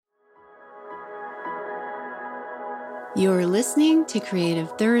You're listening to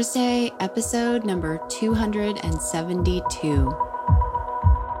Creative Thursday, episode number 272.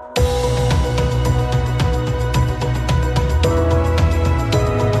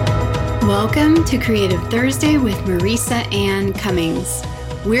 Welcome to Creative Thursday with Marisa Ann Cummings.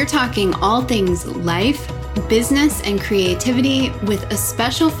 We're talking all things life, business, and creativity with a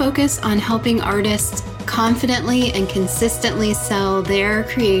special focus on helping artists confidently and consistently sell their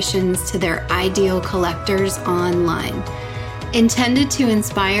creations to their ideal collectors online. Intended to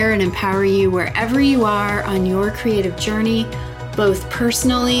inspire and empower you wherever you are on your creative journey, both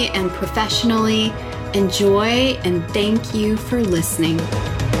personally and professionally. Enjoy and thank you for listening.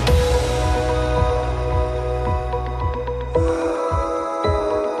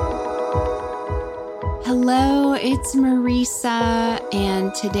 Hello, it's Marisa,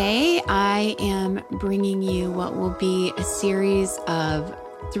 and today I am bringing you what will be a series of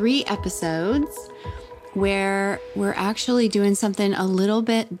 3 episodes where we're actually doing something a little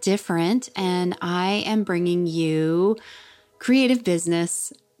bit different, and I am bringing you creative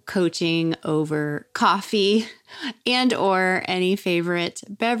business coaching over coffee and or any favorite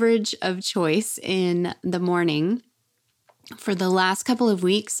beverage of choice in the morning. For the last couple of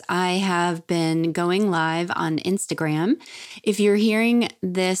weeks, I have been going live on Instagram. If you're hearing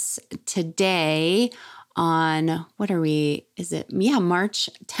this today on, March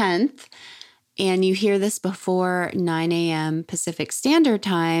 10th, and you hear this before 9 a.m. Pacific Standard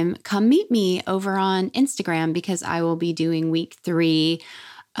Time, come meet me over on Instagram because I will be doing week 3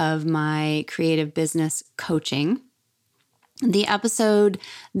 of my creative business coaching. The episode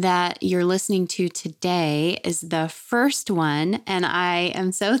that you're listening to today is the first one, and I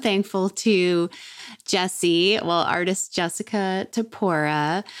am so thankful to artist Jessica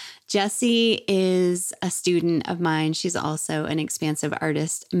Topora. Jessie is a student of mine. She's also an Expansive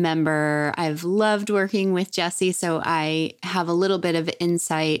Artist member. I've loved working with Jessie, so I have a little bit of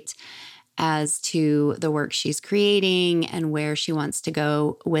insight as to the work she's creating and where she wants to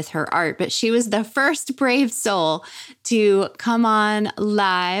go with her art. But she was the first brave soul to come on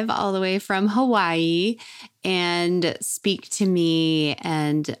live all the way from Hawaii and speak to me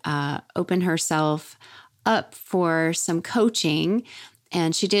and open herself up for some coaching.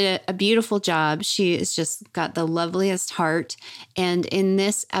 And she did a beautiful job. She has just got the loveliest heart. And in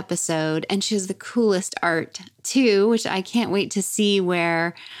this episode, and she has the coolest art too, which I can't wait to see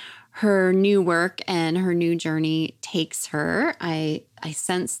where her new work and her new journey takes her. I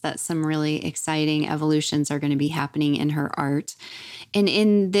sense that some really exciting evolutions are going to be happening in her art. And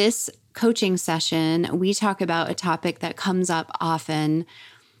in this coaching session, we talk about a topic that comes up often.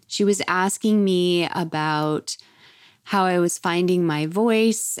 She was asking me about how I was finding my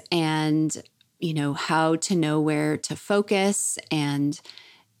voice and, how to know where to focus and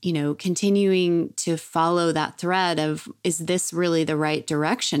continuing to follow that thread of, is this really the right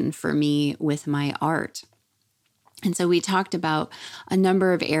direction for me with my art? And so we talked about a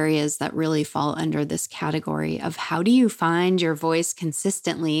number of areas that really fall under this category of how do you find your voice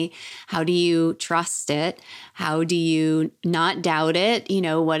consistently? How do you trust it? How do you not doubt it?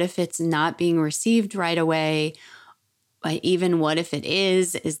 What if it's not being received right away? Even what if it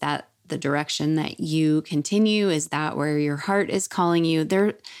is? Is that the direction that you continue? Is that where your heart is calling you?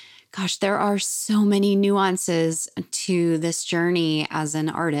 There are so many nuances to this journey as an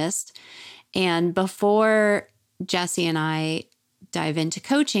artist. And before Jessie and I dive into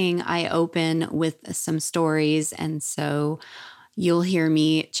coaching, I open with some stories. And so you'll hear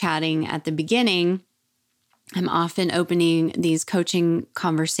me chatting at the beginning. I'm often opening these coaching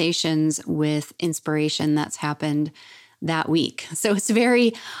conversations with inspiration that's happened that week. So it's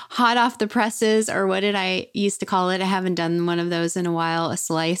very hot off the presses, or what did I used to call it? I haven't done one of those in a while, a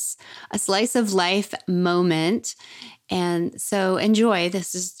slice of life moment. And so enjoy.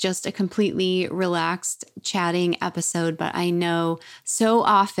 This is just a completely relaxed chatting episode, but I know so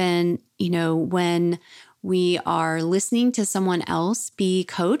often, when we are listening to someone else be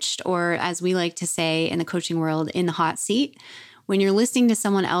coached, or as we like to say in the coaching world, in the hot seat, when you're listening to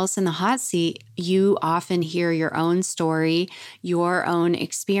someone else in the hot seat, you often hear your own story, your own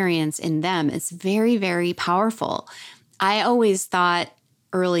experience in them. It's very, very powerful. I always thought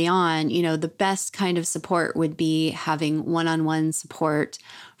early on, the best kind of support would be having one-on-one support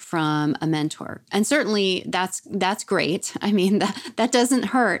from a mentor. And certainly that's great. I mean, that doesn't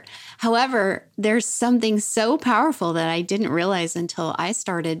hurt. However, there's something so powerful that I didn't realize until I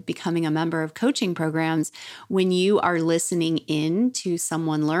started becoming a member of coaching programs, when you are listening in to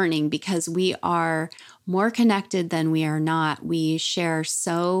someone learning, because we are more connected than we are not. We share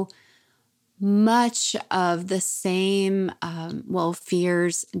so much of the same,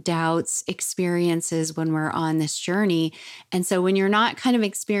 fears, doubts, experiences when we're on this journey. And so when you're not kind of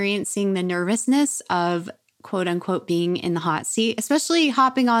experiencing the nervousness of quote unquote being in the hot seat, especially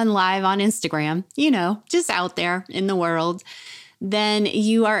hopping on live on Instagram, just out there in the world, then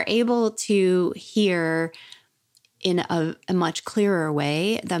you are able to hear in a much clearer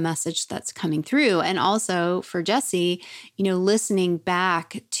way the message that's coming through. And also for Jessie, listening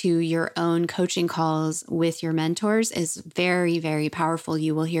back to your own coaching calls with your mentors is very, very powerful.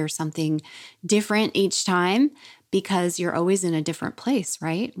 You will hear something different each time because you're always in a different place,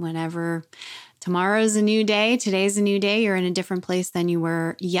 right? Whenever tomorrow's a new day, today's a new day, you're in a different place than you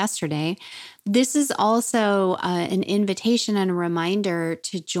were yesterday. This is also an invitation and a reminder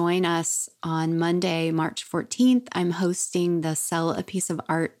to join us on Monday, March 14th. I'm hosting the Sell a Piece of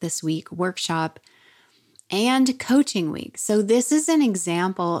Art This Week workshop and coaching week. So this is an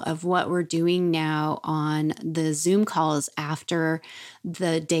example of what we're doing now on the Zoom calls after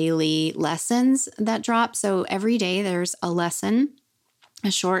the daily lessons that drop. So every day there's a lesson, a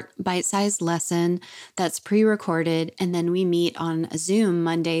short bite-sized lesson that's pre-recorded, and then we meet on a Zoom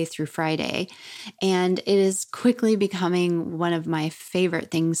Monday through Friday. And it is quickly becoming one of my favorite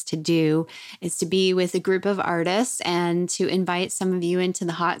things to do is to be with a group of artists and to invite some of you into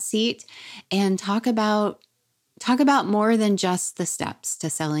the hot seat and talk about more than just the steps to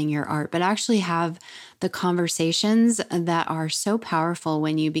selling your art, but actually have the conversations that are so powerful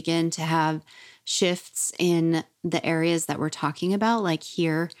when you begin to have shifts in the areas that we're talking about. Like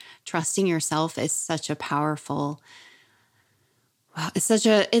here, trusting yourself is such a powerful, it's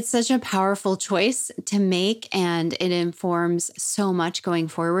such a powerful choice to make, and it informs so much going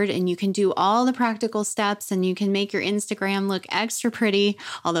forward. And you can do all the practical steps and you can make your Instagram look extra pretty,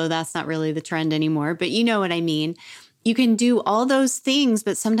 although that's not really the trend anymore, but you know what I mean. You can do all those things,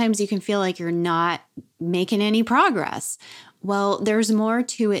 but sometimes you can feel like you're not making any progress. Well, there's more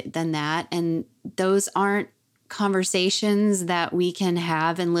to it than that. And those aren't conversations that we can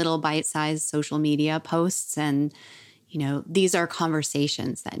have in little bite-sized social media posts. And, these are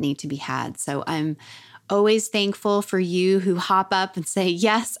conversations that need to be had. So I'm always thankful for you who hop up and say,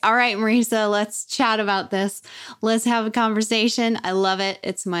 yes, all right, Marisa, let's chat about this. Let's have a conversation. I love it.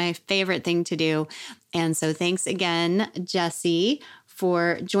 It's my favorite thing to do. And so thanks again, Jessie,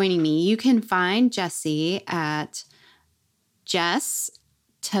 for joining me. You can find Jessie at Jess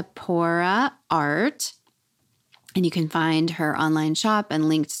Tepora Art, and you can find her online shop and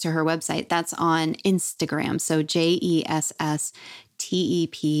links to her website. That's on Instagram. So JessTeporaArt.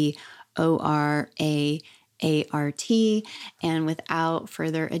 And without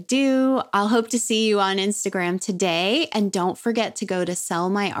further ado, I'll hope to see you on Instagram today. And don't forget to go to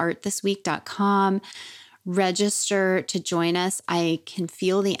sellmyartthisweek.com. Register to join us. I can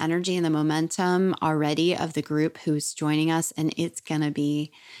feel the energy and the momentum already of the group who's joining us, and it's gonna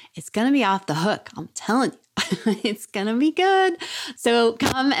be off the hook. I'm telling you, it's gonna be good. So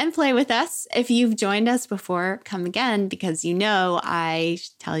come and play with us. If you've joined us before, come again, because I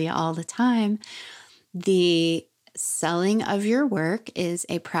tell you all the time, the selling of your work is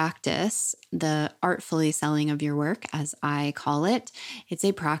a practice. The artfully selling of your work, as I call it, it's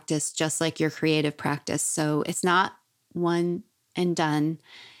a practice just like your creative practice. So it's not one and done.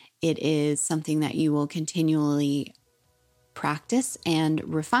 It is something that you will continually practice and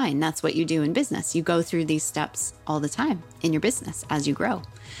refine. That's what you do in business. You go through these steps all the time in your business as you grow.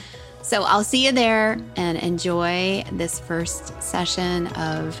 So I'll see you there, and enjoy this first session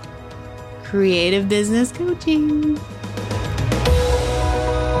of creative business coaching.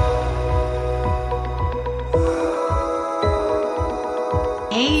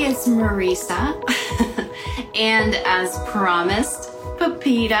 Hey, it's Marisa. And as promised,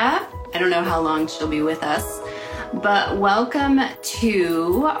 Pepita. I don't know how long she'll be with us, but welcome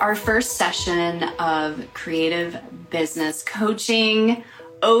to our first session of creative business coaching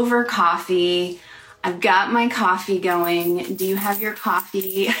over coffee. I've got my coffee going. Do you have your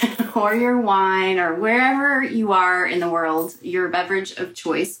coffee or your wine, or wherever you are in the world, your beverage of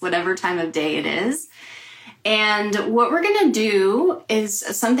choice, whatever time of day it is? And what we're going to do is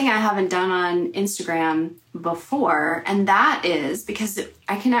something I haven't done on Instagram before, and that is because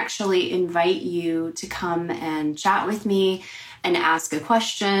I can actually invite you to come and chat with me and ask a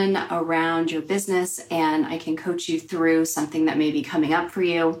question around your business, and I can coach you through something that may be coming up for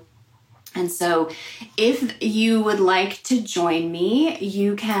you. And so if you would like to join me,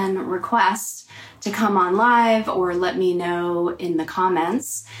 you can request to come on live or let me know in the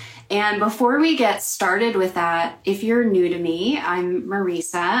comments. And before we get started with that, if you're new to me, I'm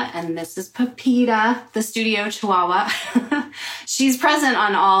Marisa, and this is Pepita, the studio chihuahua. She's present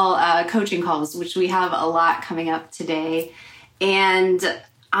on all coaching calls, which we have a lot coming up today. And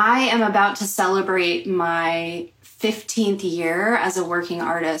I am about to celebrate my 15th year as a working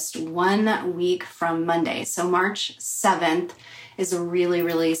artist 1 week from Monday. So March 7th is a really,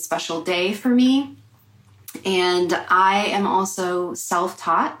 really special day for me. And I am also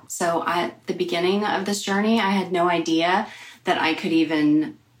self-taught. So at the beginning of this journey, I had no idea that I could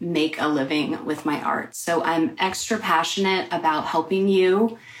even make a living with my art. So I'm extra passionate about helping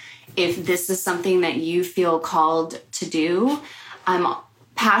you if this is something that you feel called to do. I'm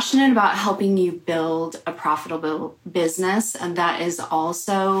passionate about helping you build a profitable business, and that is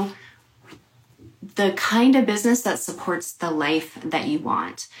also the kind of business that supports the life that you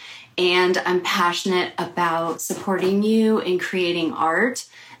want. And I'm passionate about supporting you in creating art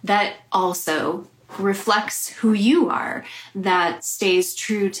that also reflects who you are, that stays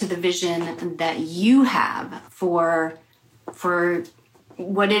true to the vision that you have for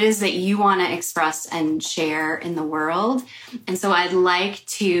what it is that you want to express and share in the world. And so I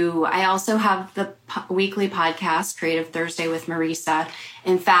also have the weekly podcast, Creative Thursday with Marisa.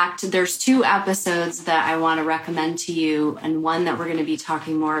 In fact, there's 2 episodes that I want to recommend to you, and one that we're going to be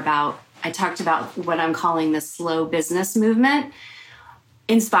talking more about. I talked about what I'm calling the slow business movement,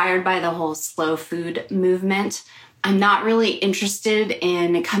 inspired by the whole slow food movement. I'm not really interested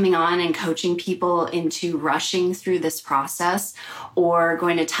in coming on and coaching people into rushing through this process, or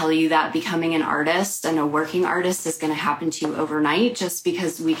going to tell you that becoming an artist and a working artist is going to happen to you overnight just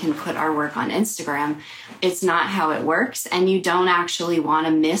because we can put our work on Instagram. It's not how it works, and you don't actually want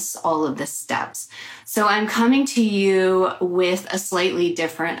to miss all of the steps. So I'm coming to you with a slightly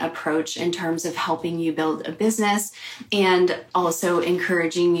different approach in terms of helping you build a business, and also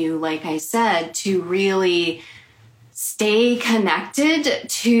encouraging you, like I said, to really stay connected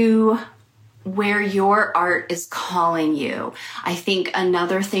to where your art is calling you. I think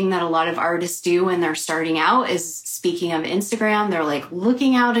another thing that a lot of artists do when they're starting out is, speaking of Instagram, they're like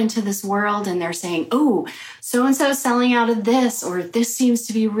looking out into this world and they're saying, oh, so-and-so selling out of this, or this seems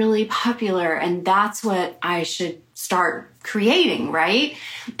to be really popular, and that's what I should start creating, right?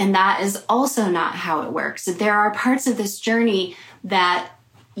 And that is also not how it works. There are parts of this journey that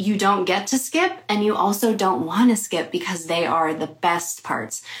you don't get to skip, and you also don't want to skip because they are the best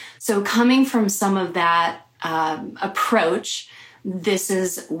parts. So coming from some of that approach, this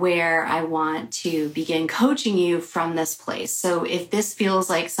is where I want to begin coaching you from this place. So if this feels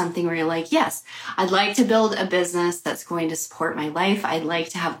like something where you're like, yes, I'd like to build a business that's going to support my life. I'd like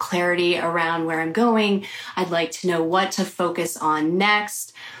to have clarity around where I'm going. I'd like to know what to focus on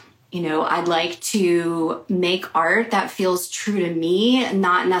next. I'd like to make art that feels true to me,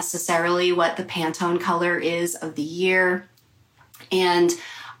 not necessarily what the Pantone color is of the year. And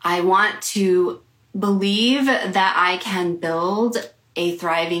I want to believe that I can build a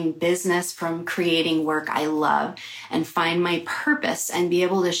thriving business from creating work I love and find my purpose and be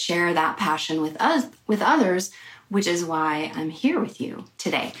able to share that passion with others, which is why I'm here with you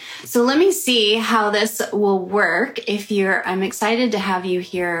today. So let me see how this will work. I'm excited to have you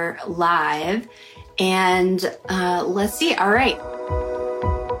here live, and let's see. All right.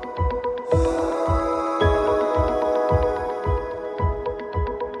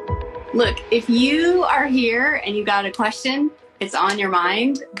 Look, if you are here and you got a question, it's on your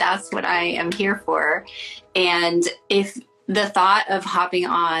mind, that's what I am here for. And if the thought of hopping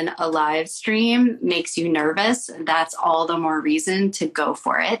on a live stream makes you nervous, that's all the more reason to go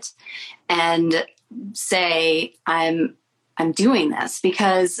for it and say, I'm doing this.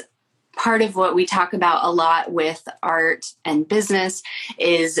 Because part of what we talk about a lot with art and business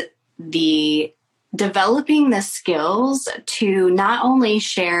is developing the skills to not only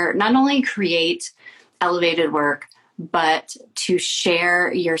create elevated work, but to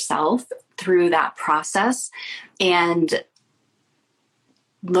share yourself through that process. And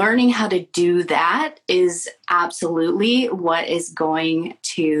learning how to do that is absolutely what is going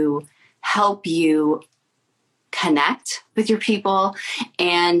to help you connect with your people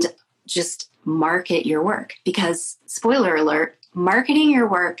and just market your work. Because, spoiler alert, marketing your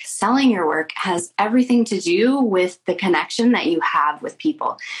work, selling your work has everything to do with the connection that you have with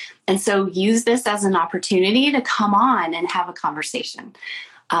people. And so use this as an opportunity to come on and have a conversation.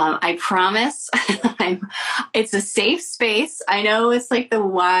 I promise it's a safe space. I know it's like the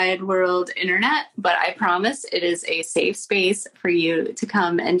wide world internet, but I promise it is a safe space for you to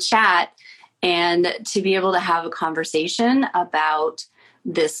come and chat and to be able to have a conversation about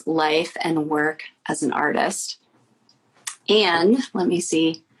this life and work as an artist. And let me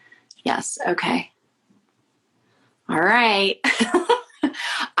see. Yes. Okay. All right.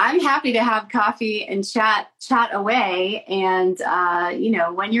 I'm happy to have coffee and chat away. And,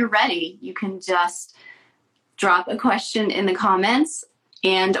 when you're ready, you can just drop a question in the comments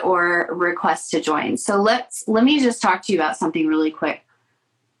and or request to join. So let me just talk to you about something really quick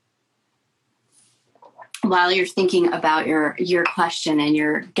while you're thinking about your question and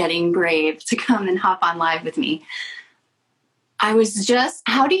you're getting brave to come and hop on live with me.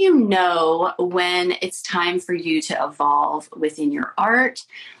 How do you know when it's time for you to evolve within your art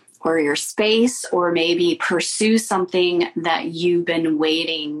or your space, or maybe pursue something that you've been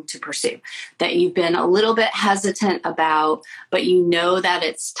waiting to pursue, that you've been a little bit hesitant about, but you know that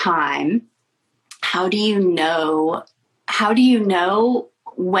it's time? How do you know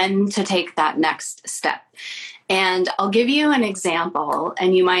when to take that next step? And I'll give you an example,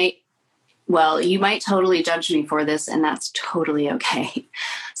 and you might totally judge me for this, and that's totally okay.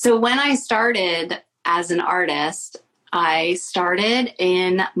 So when I started as an artist, I started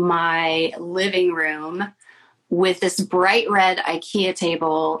in my living room with this bright red IKEA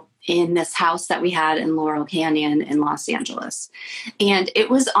table in this house that we had in Laurel Canyon in Los Angeles. And it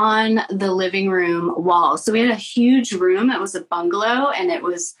was on the living room wall. So we had a huge room. It was a bungalow, and it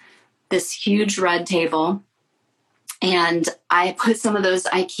was this huge red table. And I put some of those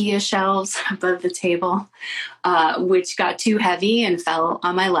IKEA shelves above the table, which got too heavy and fell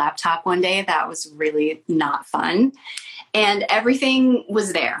on my laptop one day. That was really not fun. And everything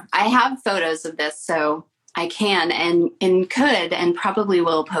was there. I have photos of this, so I can and could and probably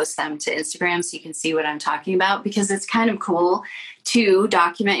will post them to Instagram so you can see what I'm talking about, because it's kind of cool to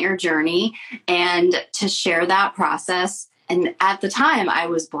document your journey and to share that process. And at the time, I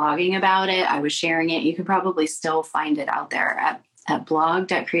was blogging about it. I was sharing it. You can probably still find it out there at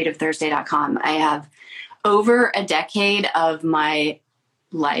blog.creativethursday.com. I have over a decade of my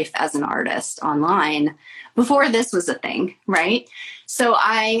life as an artist online before this was a thing, right? So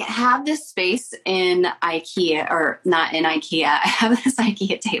I have this space in IKEA, or not in IKEA. I have this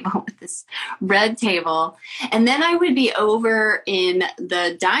IKEA table with this red table. And then I would be over in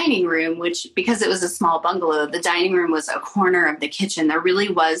the dining room, which, because it was a small bungalow, the dining room was a corner of the kitchen. There really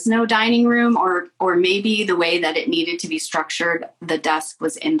was no dining room, or maybe the way that it needed to be structured, the desk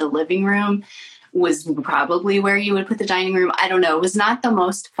was in the living room, was probably where you would put the dining room. I don't know. It was not the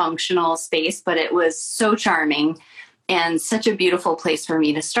most functional space, but it was so charming and such a beautiful place for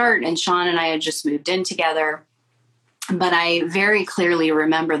me to start. And Sean and I had just moved in together. But I very clearly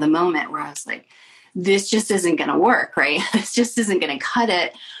remember the moment where I was like, this just isn't going to work, right? This just isn't going to cut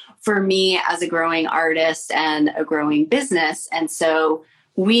it for me as a growing artist and a growing business. And so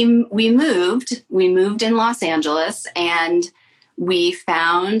we moved in Los Angeles, and we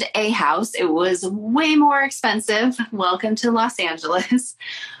found a house. It was way more expensive. Welcome to Los Angeles.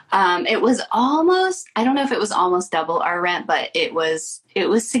 It was almost, I don't know if it was almost double our rent, but it was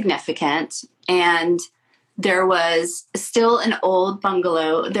significant. And there was still an old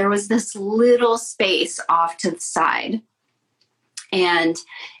bungalow. There was this little space off to the side. And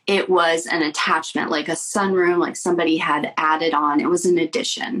it was an attachment, like a sunroom, like somebody had added on. It was an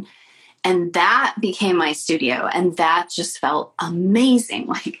addition. And that became my studio. And that just felt amazing.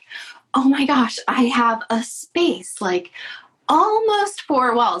 Like, oh my gosh, I have a space, like almost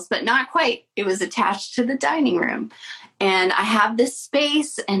four walls, but not quite. It was attached to the dining room. And I have this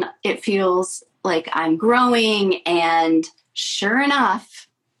space, and it feels like I'm growing. And sure enough,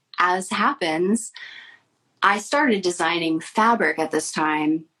 as happens, I started designing fabric at this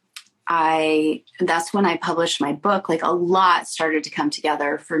time. That's when I published my book. Like, a lot started to come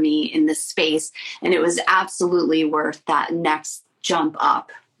together for me in this space. And it was absolutely worth that next jump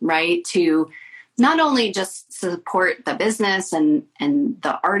up, right? To not only just support the business and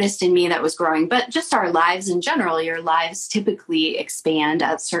the artist in me that was growing, but just our lives in general. Your lives typically expand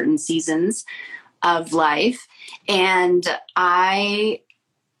at certain seasons of life. And I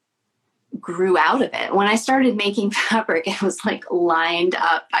grew out of it. When I started making fabric, it was like lined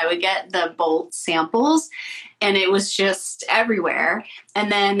up. I would get the bolt samples, and it was just everywhere. And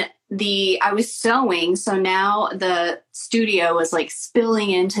then I was sewing. So now the studio was like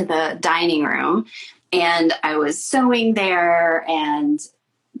spilling into the dining room, and I was sewing there and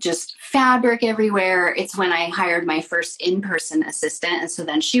just fabric everywhere. It's when I hired my first in-person assistant. And so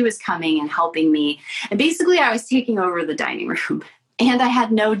then she was coming and helping me. And basically I was taking over the dining room. And I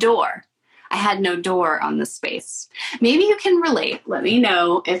had no door. I had no door on the space. Maybe you can relate. Let me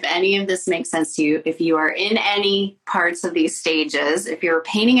know if any of this makes sense to you. If you are in any parts of these stages, if you're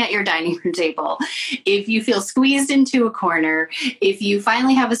painting at your dining room table, if you feel squeezed into a corner, if you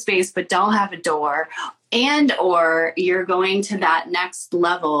finally have a space but don't have a door, and or you're going to that next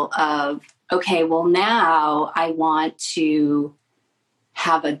level of, okay, well, now I want to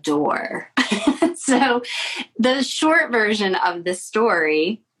have a door. So the short version of the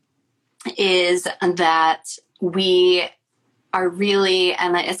story is that we are really,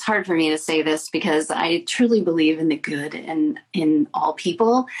 and it's hard for me to say this because I truly believe in the good in all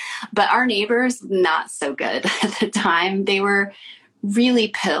people, but our neighbors, not so good at the time. They were really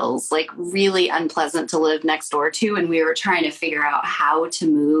pills, like really unpleasant to live next door to. And we were trying to figure out how to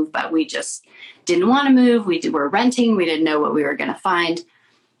move, but we just didn't want to move. We were renting. We didn't know what we were going to find.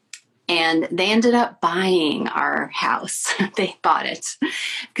 And they ended up buying our house. They bought it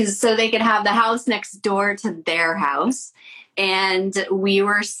so they could have the house next door to their house. And we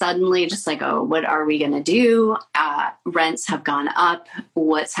were suddenly just like, oh, what are we going to do? Rents have gone up.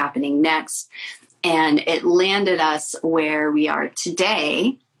 What's happening next? And it landed us where we are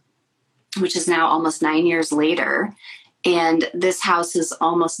today, which is now almost 9 years later. And this house is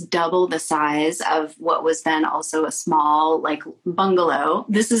almost double the size of what was then also a small, like, bungalow.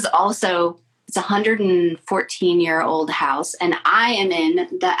 This is also, it's a 114-year-old house. And I am in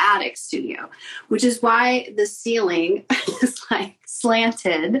the attic studio, which is why the ceiling is like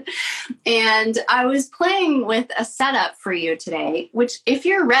slanted. And I was playing with a setup for you today, which if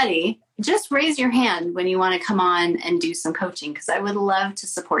you're ready, just raise your hand when you want to come on and do some coaching, because I would love to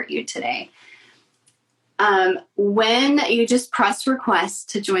support you today. When you just press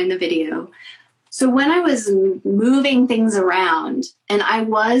request to join the video. So when I was moving things around and I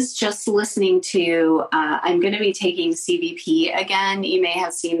was just listening to, I'm going to be taking CVP again. You may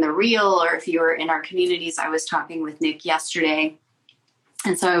have seen the reel, or if you were in our communities, I was talking with Nick yesterday.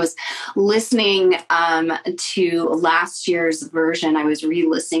 And so I was listening to last year's version. I was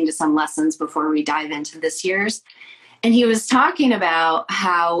re-listening to some lessons before we dive into this year's. And he was talking about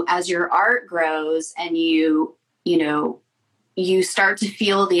how as your art grows and you start to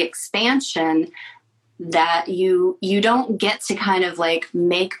feel the expansion, that you don't get to kind of like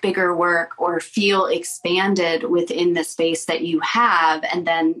make bigger work or feel expanded within the space that you have and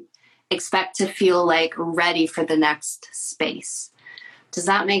then expect to feel like ready for the next space. Does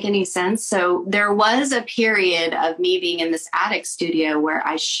that make any sense? So there was a period of me being in this attic studio where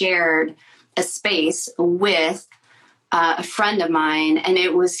I shared a space with a friend of mine, and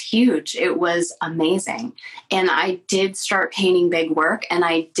it was huge. It was amazing. And I did start painting big work, and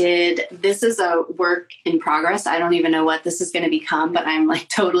this is a work in progress. I don't even know what this is going to become, but I'm like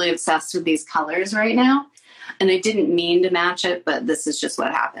totally obsessed with these colors right now. And I didn't mean to match it, but this is just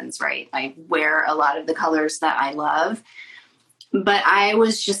what happens, right? I wear a lot of the colors that I love, but I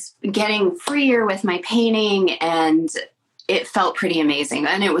was just getting freer with my painting, and it felt pretty amazing.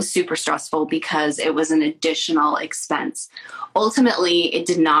 And it was super stressful because it was an additional expense. Ultimately, it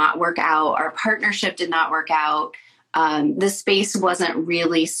did not work out. Our partnership did not work out. The space wasn't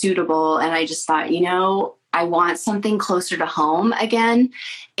really suitable. And I just thought, I want something closer to home again.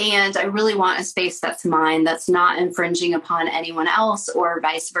 And I really want a space that's mine, that's not infringing upon anyone else or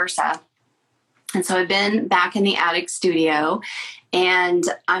vice versa. And so I've been back in the attic studio, and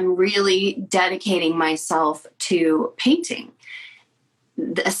I'm really dedicating myself to painting,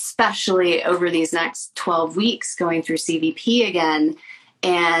 especially over these next 12 weeks going through CVP again.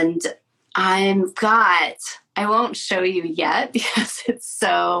 And I won't show you yet because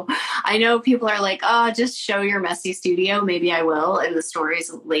I know people are like, oh, just show your messy studio. Maybe I will in the stories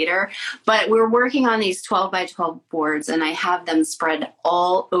later. But we're working on these 12 by 12 boards, and I have them spread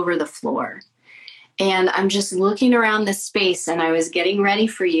all over the floor. And I'm just looking around this space, and I was getting ready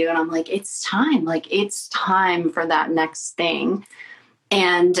for you. And I'm like, it's time for that next thing.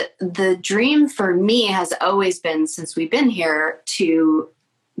 And the dream for me has always been, since we've been here, to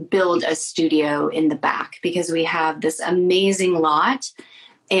build a studio in the back, because we have this amazing lot.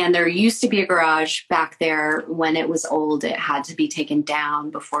 And there used to be a garage back there. When it was old, it had to be taken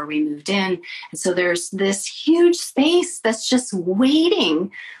down before we moved in. And so there's this huge space that's just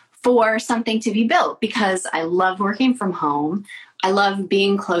waiting for something to be built, because I love working from home. I love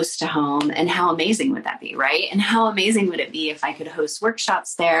being close to home. And how amazing would that be, right? And how amazing would it be if I could host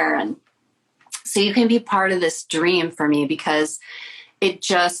workshops there? And so you can be part of this dream for me, because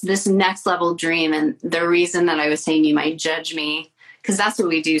this next level dream. And the reason that I was saying you might judge me, because that's what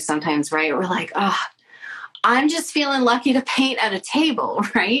we do sometimes, right? We're like, oh, I'm just feeling lucky to paint at a table,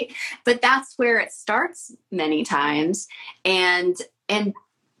 right? But that's where it starts many times. And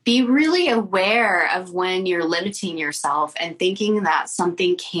be really aware of when you're limiting yourself and thinking that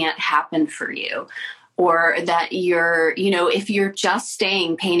something can't happen for you, or that you're, if you're just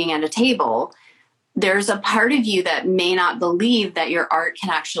staying painting at a table, there's a part of you that may not believe that your art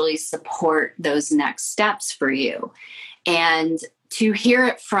can actually support those next steps for you. And to hear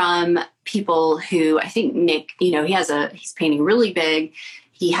it from people who, I think Nick, he's painting really big.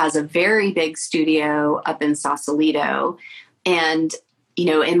 He has a very big studio up in Sausalito. And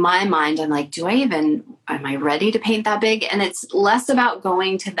in my mind, I'm like, am I ready to paint that big? And it's less about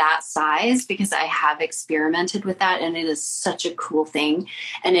going to that size, because I have experimented with that and it is such a cool thing.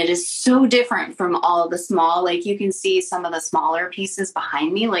 And it is so different from all the small, like you can see some of the smaller pieces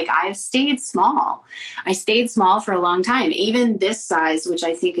behind me. Like I've stayed small. I stayed small for a long time. Even this size, which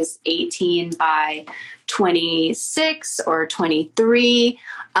I think is 18 by 26 or 23,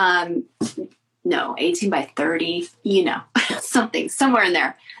 no, 18 by 30, somewhere in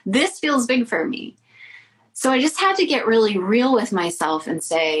there. This feels big for me. So I just had to get really real with myself and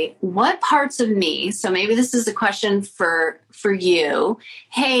say, what parts of me, so maybe this is a question for you.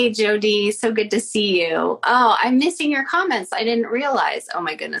 Hey, Jody, so good to see you. Oh, I'm missing your comments. I didn't realize. Oh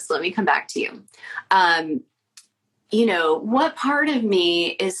my goodness, let me come back to you. What part of me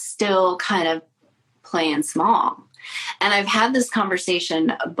is still kind of playing small? And I've had this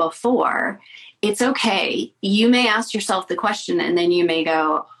conversation before. It's okay. You may ask yourself the question and then you may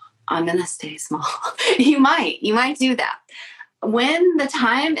go, I'm going to stay small. You might do that. When the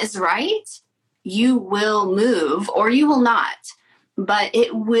time is right, you will move or you will not, but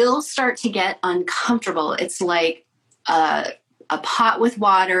it will start to get uncomfortable. It's like a pot with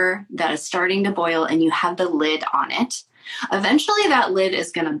water that is starting to boil and you have the lid on it. Eventually that lid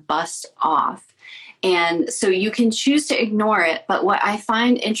is going to bust off. And so you can choose to ignore it. But what I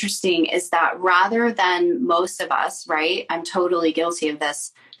find interesting is that rather than most of us, right, I'm totally guilty of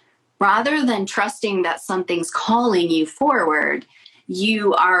this, rather than trusting that something's calling you forward,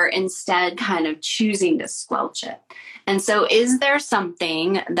 you are instead kind of choosing to squelch it. And so is there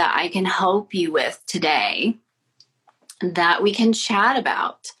something that I can help you with today that we can chat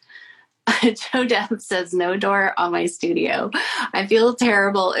about? Joe Deb says, no door on my studio. I feel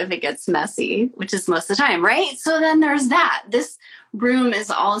terrible if it gets messy, which is most of the time, right? So then there's that. This room is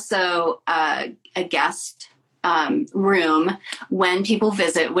also a guest room when people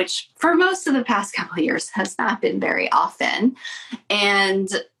visit, which for most of the past couple of years has not been very often. And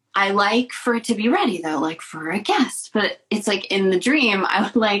I like for it to be ready, though, like for a guest. But it's like in the dream, I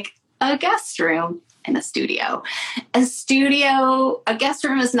would like a guest room. In a studio. A guest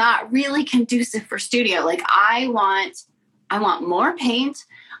room is not really conducive for studio. Like I want more paint.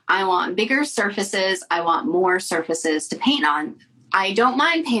 I want bigger surfaces. I want more surfaces to paint on. I don't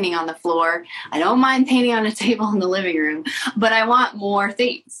mind painting on the floor. I don't mind painting on a table in the living room, but I want more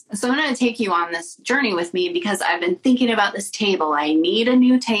things. So I'm going to take you on this journey with me because I've been thinking about this table. I need a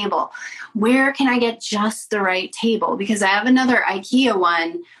new table. Where can I get just the right table? Because I have another IKEA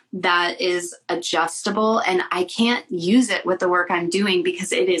one that is adjustable and I can't use it with the work I'm doing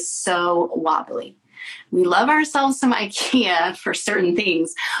because it is so wobbly. We love ourselves some IKEA for certain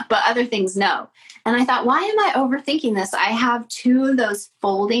things, but other things, no. And I thought, why am I overthinking this? I have two of those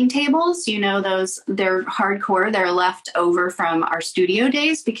folding tables, they're hardcore. They're left over from our studio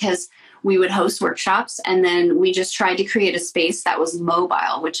days because we would host workshops and then we just tried to create a space that was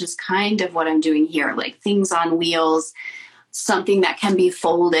mobile, which is kind of what I'm doing here, like things on wheels, something that can be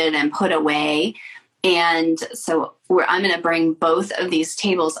folded and put away. And so I'm going to bring both of these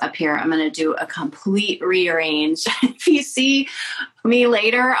tables up here. I'm going to do a complete rearrange. If you see me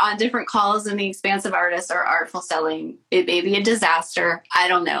later on different calls in the Expansive Artist or Artful Selling, it may be a disaster. I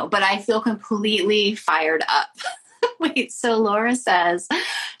don't know, but I feel completely fired up. Wait, so Laura says,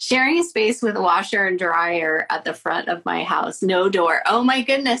 sharing a space with a washer and dryer at the front of my house, no door. Oh my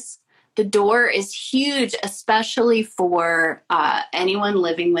goodness. The door is huge, especially for anyone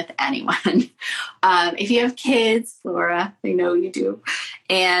living with anyone. If you have kids, Laura, I know you do,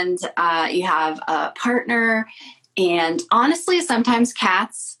 and you have a partner, and honestly, sometimes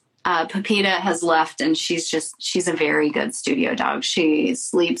cats, Pepita has left, and she's a very good studio dog. She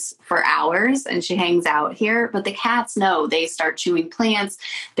sleeps for hours, and she hangs out here, but the cats, no, they start chewing plants.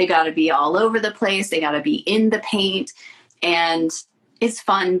 They got to be all over the place. They got to be in the paint, and it's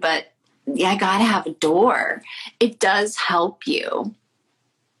fun, but I gotta have a door. It does help you.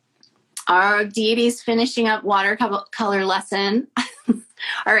 Our deity's finishing up watercolor lesson.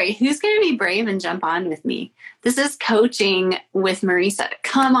 All right, who's going to be brave and jump on with me? This is coaching with Marisa.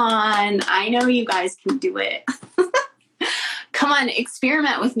 Come on. I know you guys can do it. Come on,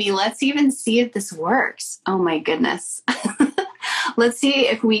 experiment with me. Let's even see if this works. Oh my goodness. Let's see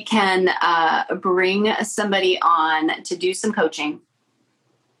if we can bring somebody on to do some coaching.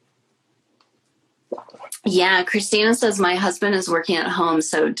 Yeah, Christina says my husband is working at home,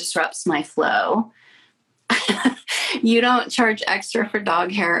 so it disrupts my flow. You don't charge extra for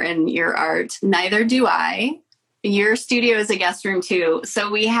dog hair in your art. Neither do I. Your studio is a guest room too. So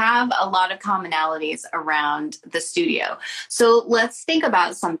we have a lot of commonalities around the studio. So let's think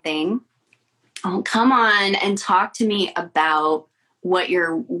about something. Oh, come on and talk to me about what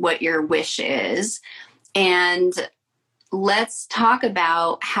your wish is. And let's talk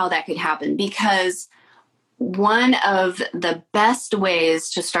about how that could happen, because one of the best ways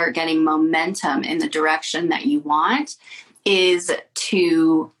to start getting momentum in the direction that you want is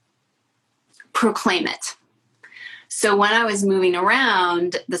to proclaim it. So when I was moving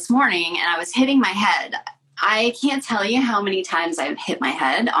around this morning and I was hitting my head, I can't tell you how many times I've hit my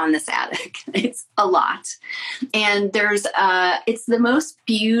head on this attic. It's a lot. And it's the most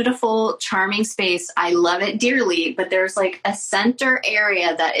beautiful, charming space. I love it dearly, but there's like a center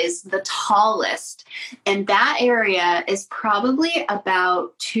area that is the tallest. And that area is probably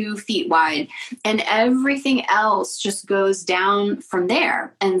about 2 feet wide. And everything else just goes down from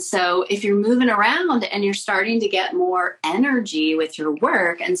there. And so if you're moving around and you're starting to get more energy with your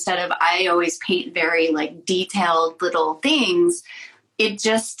work, instead of, I always paint very like detailed little things, it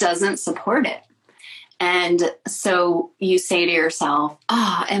just doesn't support it. And so you say to yourself,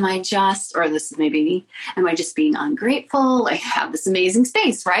 am I just being ungrateful? I have this amazing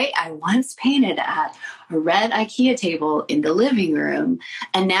space, right? I once painted at a red IKEA table in the living room.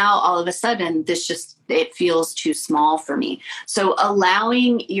 And now all of a sudden it feels too small for me. So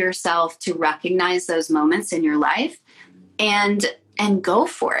allowing yourself to recognize those moments in your life and go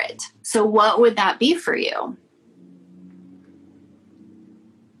for it. So what would that be for you?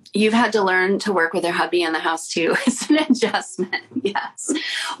 You've had to learn to work with your hubby in the house too. It's an adjustment. Yes.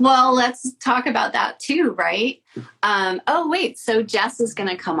 Well, let's talk about that too, right? So Jess is going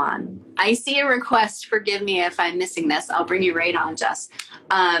to come on. I see a request. Forgive me if I'm missing this. I'll bring you right on, Jess.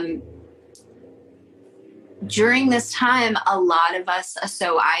 During this time, a lot of us,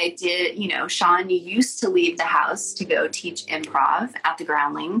 so I did, Sean used to leave the house to go teach improv at the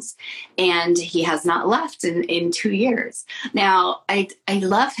Groundlings, and he has not left in 2 years. Now, I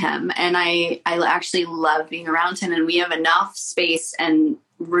love him, and I actually love being around him, and we have enough space and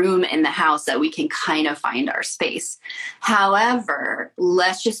room in the house that we can kind of find our space. However,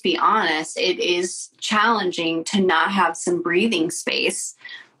 let's just be honest, it is challenging to not have some breathing space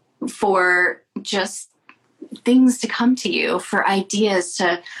for just things to come to you, for ideas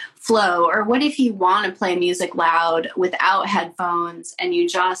to flow. Or what if you want to play music loud without headphones and you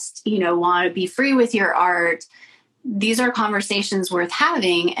just, want to be free with your art? These are conversations worth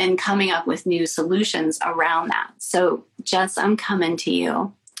having and coming up with new solutions around that. So Jess, I'm coming to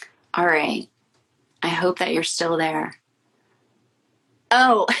you. All right. I hope that you're still there.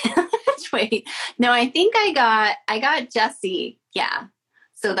 Oh, wait. No, I think I got Jessie. Yeah.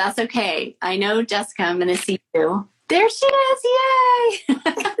 So that's okay. I know, Jessica, I'm going to see you. There she is. Yay.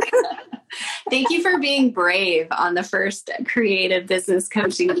 Thank you for being brave on the first creative business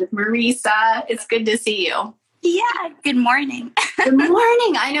coaching with Marisa. It's good to see you. Yeah. Good morning. Good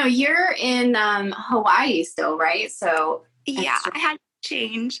morning. I know you're in Hawaii still, right? So yeah, I had to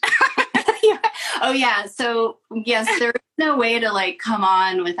change. Yeah. Oh yeah. So yes, there is no way to come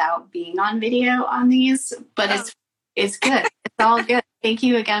on without being on video on these, but it's good. It's all good. Thank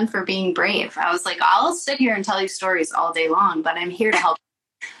you again for being brave. I was like, I'll sit here and tell you stories all day long, but I'm here to help.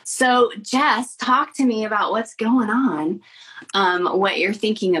 So Jess, talk to me about what's going on, what you're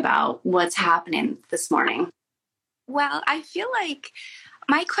thinking about, what's happening this morning. Well, I feel like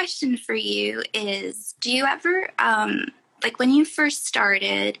my question for you is, do you ever, when you first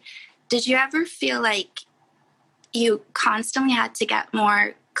started, did you ever feel like you constantly had to get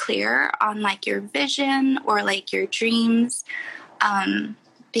more clear on your vision or your dreams?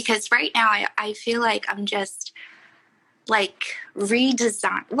 Because right now I feel like I'm just not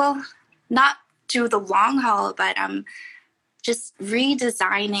do the long haul, but I'm just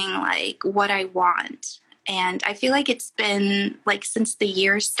redesigning what I want. And I feel like it's been since the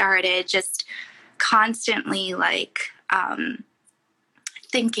year started, just constantly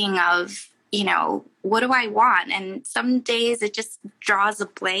thinking of, what do I want? And some days it just draws a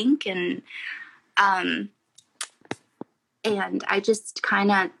blank, and I just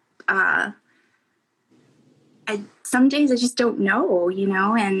kind of, some days I just don't know,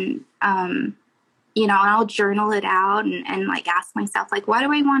 and I'll journal it out and like ask myself, like, why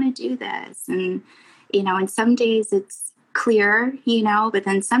do I want to do this? And some days it's clear, but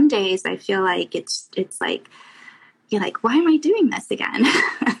then some days I feel like it's like, you're like, why am I doing this again?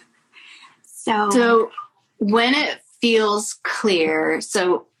 So when it feels clear,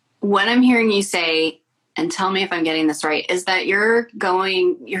 so what I'm hearing you say, and tell me if I'm getting this right, is that you're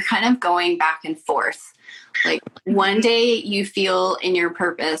kind of going back and forth. Like one day you feel in your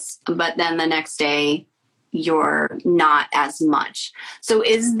purpose, but then the next day you're not as much. So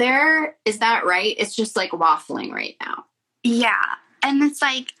is that right? It's just like waffling right now. Yeah. And it's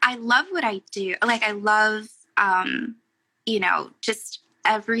like, I love what I do. Like, I love, just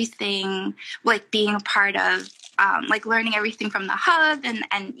everything, like being a part of, like learning everything from the hub and,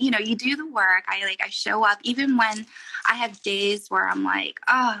 you do the work. I show up even when I have days where I'm like,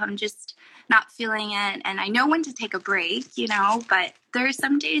 oh, I'm just not feeling it. And I know when to take a break, but there are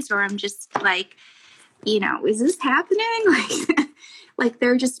some days where I'm just like, is this happening? Like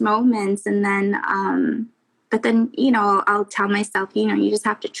there are just moments. And then, but then, I'll tell myself, you just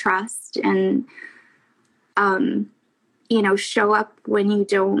have to trust and, show up when you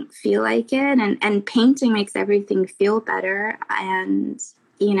don't feel like it. And painting makes everything feel better. And,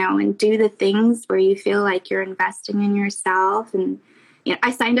 and do the things where you feel like you're investing in yourself. And,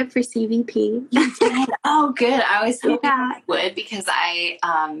 I signed up for CVP. You did? Oh, good. I was hoping you would, because I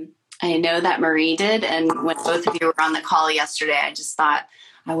know that Marie did. And when both of you were on the call yesterday, I just thought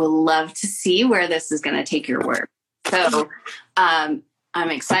I would love to see where this is going to take your work. So I'm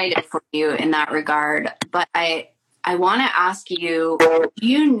excited for you in that regard. But I want to ask you, do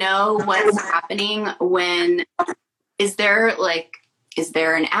you know what's happening is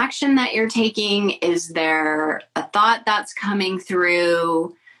there an action that you're taking? Is there a thought that's coming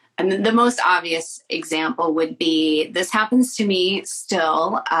through? I mean, the most obvious example would be, this happens to me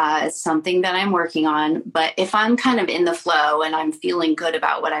still. It's something that I'm working on. But if I'm kind of in the flow and I'm feeling good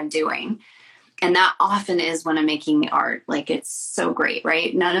about what I'm doing, and that often is when I'm making art, like it's so great,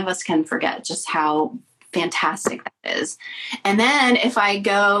 right? None of us can forget just how fantastic that is. And then if I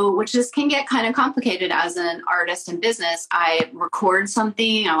go, which this can get kind of complicated as an artist in business, I record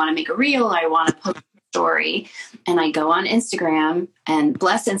something, I want to make a reel, I want to post a story, and I go on Instagram, and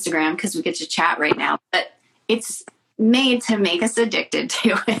bless Instagram because we get to chat right now, but it's made to make us addicted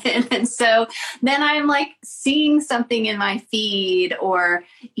to it. And so then I'm like seeing something in my feed, or,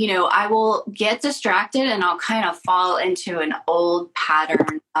 I will get distracted and I'll kind of fall into an old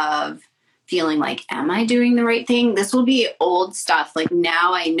pattern of feeling like, am I doing the right thing? This will be old stuff. Like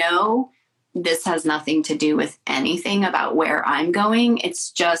now I know this has nothing to do with anything about where I'm going.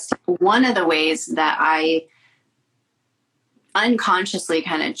 It's just one of the ways that I unconsciously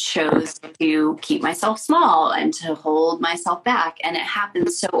kind of chose to keep myself small and to hold myself back. And it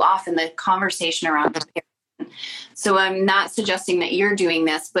happens so often, the conversation around comparison. So I'm not suggesting that you're doing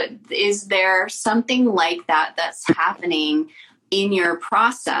this, but is there something like that that's happening in your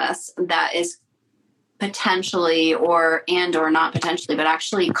process that is potentially or not potentially, but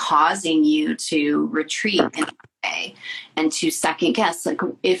actually causing you to retreat in a way and to second guess? Like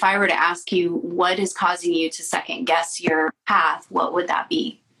if I were to ask you what is causing you to second guess your path, what would that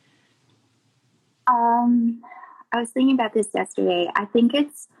be? I was thinking about this yesterday. I think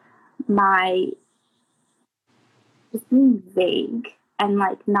it's my just being vague and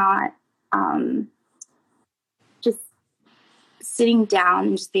like not just sitting down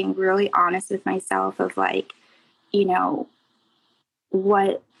and just being really honest with myself of like,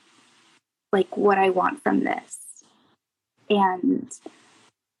 what I want from this. And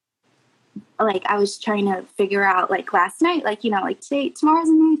like, I was trying to figure out like last night, like, like tomorrow's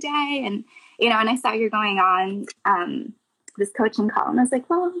a new day. And, and I saw you're going on this coaching call, and I was like,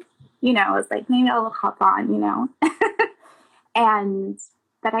 well, I was like, maybe I'll hop on, and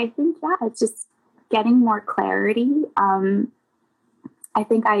but I think, yeah, it's just getting more clarity. I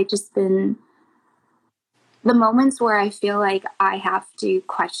think I just been the moments where I feel like I have to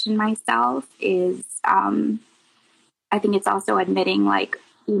question myself is, I think it's also admitting like,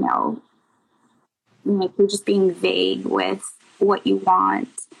 you're just being vague with what you want.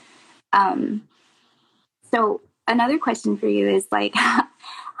 So another question for you is like,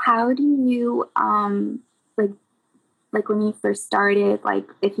 how do you, like when you first started, like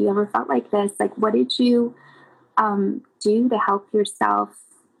if you ever felt like this, like what did you do to help yourself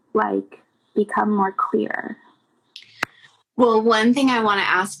like become more clear? Well, one thing I want to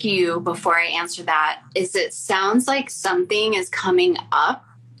ask you before I answer that is, it sounds like something is coming up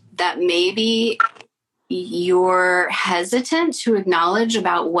that maybe you're hesitant to acknowledge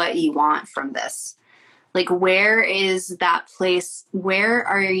about what you want from this. Like, where is that place? Where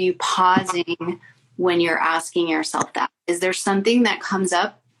are you pausing when you're asking yourself that? Is there something that comes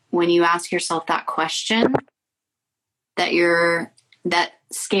up when you ask yourself that question that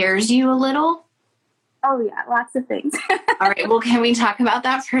scares you a little? Oh yeah, lots of things. All right. Well, can we talk about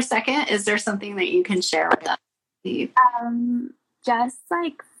that for a second? Is there something that you can share with us? Just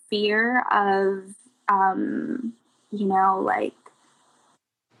like fear of, like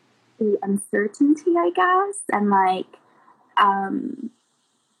the uncertainty, I guess, and like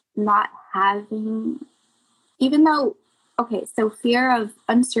not having, even though, okay, so fear of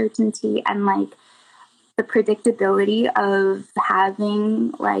uncertainty and like the predictability of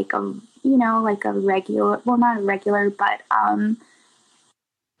having like a, like a regular, well, not a regular, but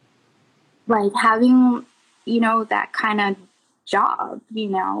like having, that kind of job,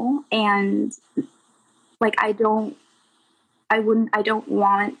 and like I don't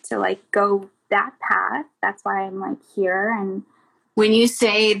want to like go that path. That's why I'm like here. And when you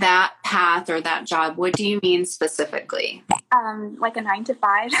say that path or that job, what do you mean specifically? Like a 9 to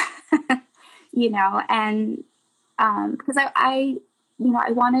 5, and because I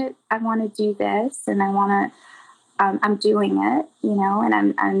want to do this, and I'm doing it,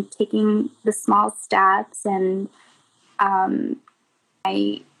 and I'm taking the small steps, and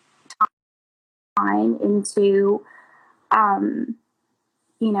I time into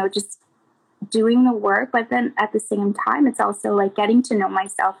just doing the work, but then at the same time it's also like getting to know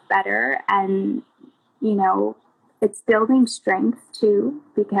myself better, and it's building strength too,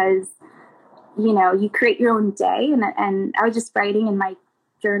 because you create your own day, and I was just writing in my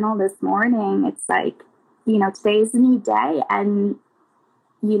journal this morning, it's like today is a new day, and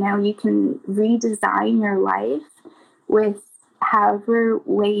you can redesign your life with however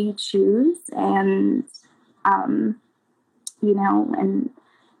way you choose, and and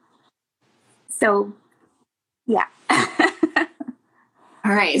so yeah.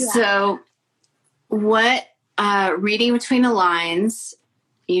 All right. Yeah. So what, reading between the lines,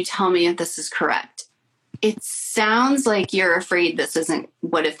 you tell me if this is correct. It sounds like you're afraid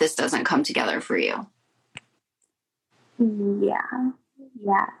what if this doesn't come together for you?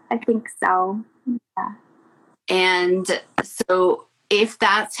 Yeah, I think so. Yeah. And so if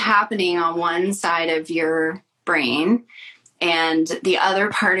that's happening on one side of your brain, and the other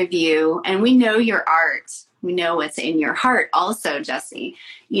part of you, and we know your art, we know what's in your heart also, Jessie,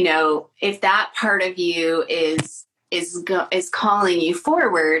 if that part of you is calling you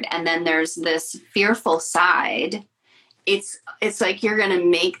forward, and then there's this fearful side, it's like you're going to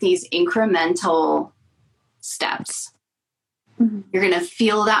make these incremental steps. Mm-hmm. You're going to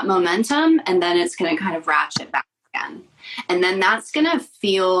feel that momentum, and then it's going to kind of ratchet back again. And then that's going to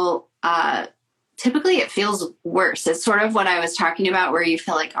feel, typically it feels worse. It's sort of what I was talking about, where you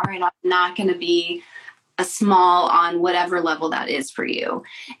feel like, all right, I'm not going to be a small on whatever level that is for you,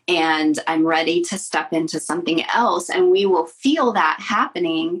 and I'm ready to step into something else. And we will feel that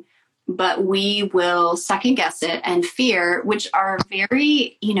happening, but we will second guess it and fear, which are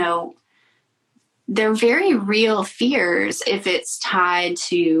very, they're very real fears if it's tied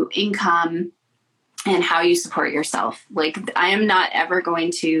to income and how you support yourself. Like, I am not ever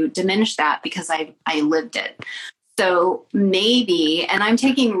going to diminish that, because I lived it. So maybe, and I'm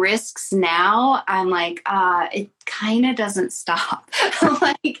taking risks now, I'm like, it kind of doesn't stop.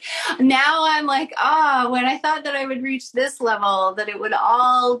 Like, now I'm like, when I thought that I would reach this level, that it would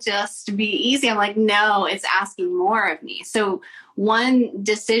all just be easy. I'm like, no, it's asking more of me. So one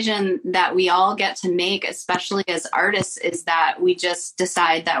decision that we all get to make, especially as artists, is that we just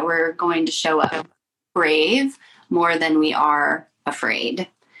decide that we're going to show up brave more than we are afraid.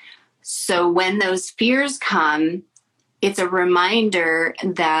 So when those fears come, it's a reminder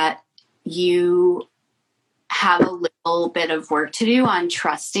that you have a little bit of work to do on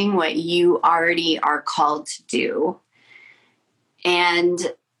trusting what you already are called to do. And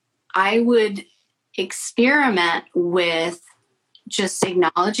I would experiment with just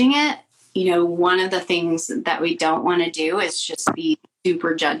acknowledging it. One of the things that we don't want to do is just be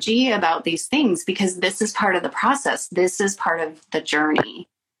super judgy about these things, because this is part of the process. This is part of the journey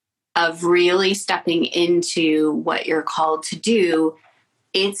of really stepping into what you're called to do.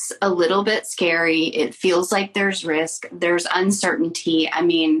 It's a little bit scary. It feels like there's risk. There's uncertainty. I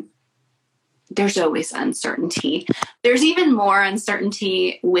mean, there's always uncertainty. There's even more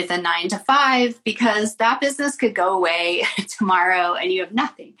uncertainty with a 9 to 5, because that business could go away tomorrow and you have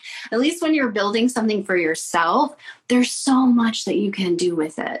nothing. At least when you're building something for yourself, there's so much that you can do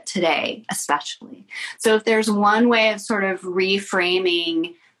with it today, especially. So if there's one way of sort of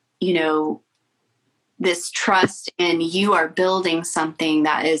reframing, this trust in you are building something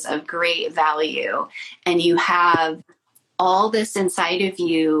that is of great value, and you have all this inside of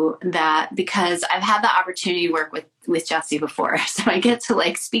you that, because I've had the opportunity to work with Jessie before, so I get to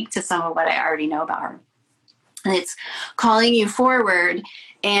like speak to some of what I already know about her. And it's calling you forward.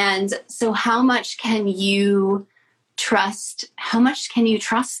 And so how much can you trust? How much can you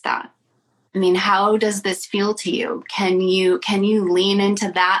trust that? I mean, how does this feel to you? Can you lean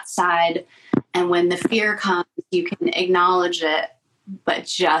into that side? And when the fear comes, you can acknowledge it, but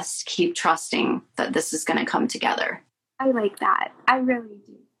just keep trusting that this is going to come together. I like that. I really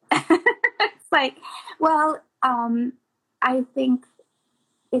do. It's like, well, I think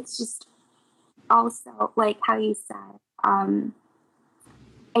it's just also like how you said,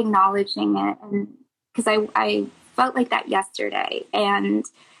 acknowledging it. And because I felt like that yesterday. And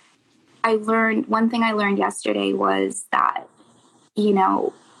one thing I learned yesterday was that, you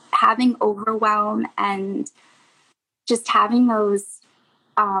know, having overwhelm and just having those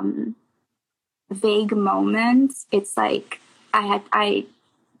vague moments, it's like I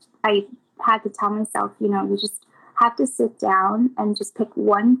had to tell myself, you know, you just have to sit down and just pick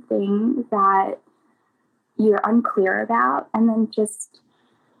one thing that you're unclear about, and then just,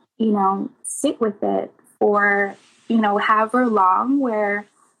 you know, sit with it for, you know, however long where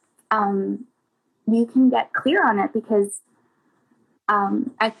you can get clear on it. Because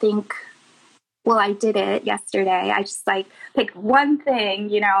I think, well, I did it yesterday. I just like picked one thing,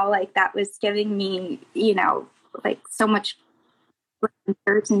 you know, like that was giving me, you know, like so much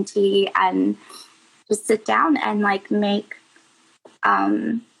uncertainty, and just sit down and like make,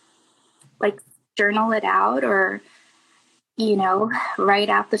 like journal it out, or, you know, write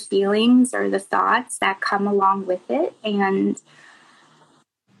out the feelings or the thoughts that come along with it. And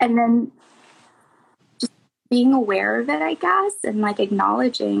then just being aware of it, I guess, and like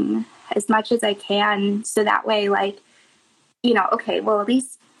acknowledging as much as I can. So that way, like, you know, okay, well, at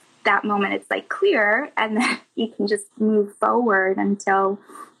least that moment it's like clear, and then you can just move forward until,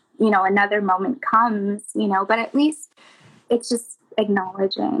 you know, another moment comes, you know, but at least it's just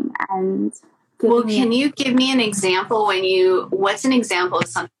acknowledging. And well, can you give me an example what's an example of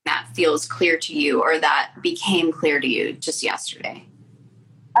something that feels clear to you, or that became clear to you just yesterday?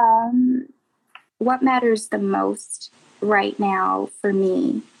 What matters the most right now for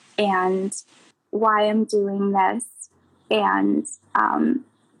me, and why I'm doing this, and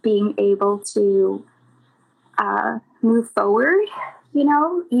being able to move forward, you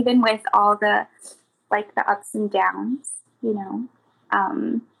know, even with all the, like the ups and downs, you know,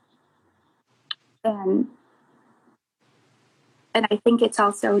 and I think it's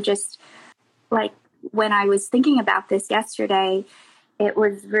also just like when I was thinking about this yesterday, it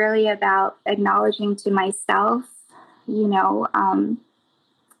was really about acknowledging to myself, you know,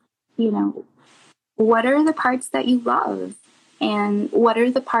 what are the parts that you love, and what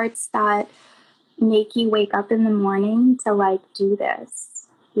are the parts that make you wake up in the morning to like do this,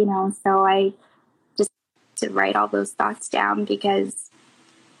 you know? So I just to write all those thoughts down, because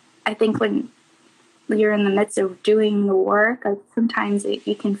I think when you're in the midst of doing the work, sometimes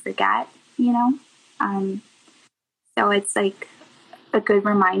you can forget, you know? So it's like a good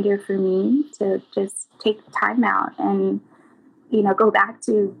reminder for me to just take the time out and, you know, go back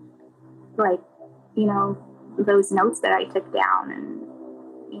to like, you know, those notes that I took down, and,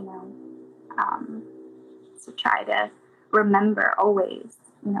 you know, so try to remember always,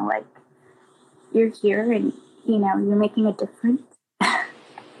 you know, like you're here and, you know, you're making a difference.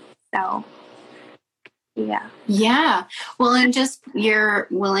 So, yeah. Yeah. Well, and just your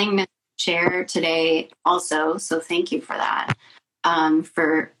willingness to share today also. So thank you for that,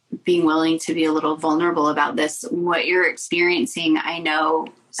 for being willing to be a little vulnerable about this. What you're experiencing, I know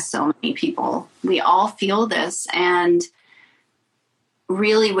so many people, we all feel this. And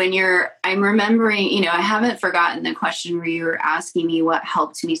really I'm remembering, you know, I haven't forgotten the question where you were asking me what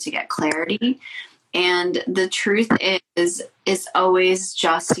helped me to get clarity. And the truth is always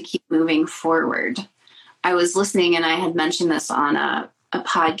just to keep moving forward. I was listening, and I had mentioned this on a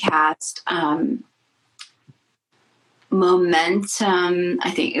podcast, Momentum.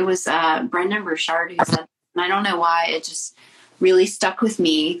 I think it was Brendan Burchard who said, and I don't know why, it just really stuck with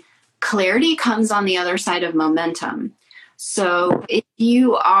me. Clarity comes on the other side of momentum. So if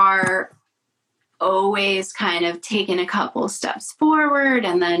you are always kind of taking a couple steps forward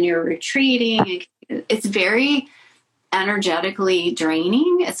and then you're retreating, it's very energetically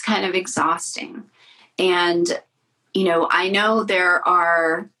draining. It's kind of exhausting. And, you know, I know there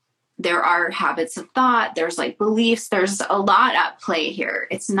are habits of thought, there's like beliefs, there's a lot at play here.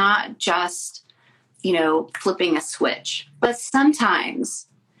 It's not just, you know, flipping a switch, but sometimes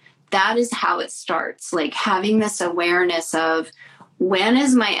that is how it starts. Like having this awareness of, when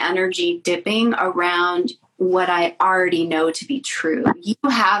is my energy dipping around what I already know to be true. You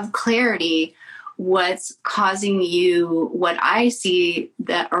have clarity what's causing you, what I see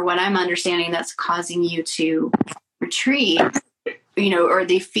that, or what I'm understanding that's causing you to retreat, or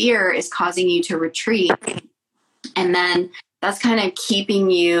the fear is causing you to retreat. And then that's kind of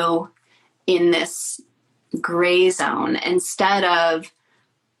keeping you in this gray zone instead of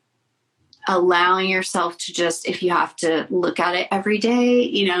allowing yourself to just, if you have to look at it every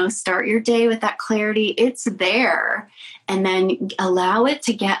day, start your day with that clarity. It's there. And then allow it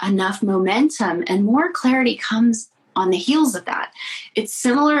to get enough momentum, and more clarity comes on the heels of that. It's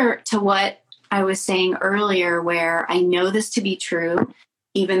similar to what I was saying earlier, where I know this to be true,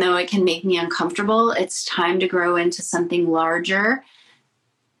 even though it can make me uncomfortable. It's time to grow into something larger.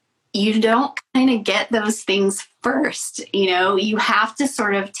 You don't kind of get those things first, you have to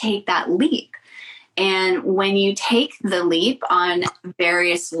sort of take that leap. And when you take the leap on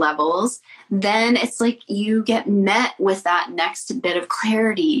various levels, then it's like you get met with that next bit of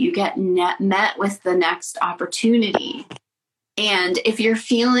clarity. You get met with the next opportunity. And if you're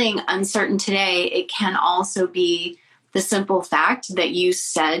feeling uncertain today, it can also be the simple fact that you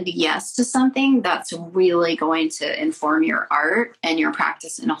said yes to something that's really going to inform your art and your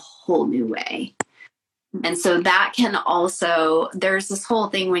practice in a whole new way. And so that can also, there's this whole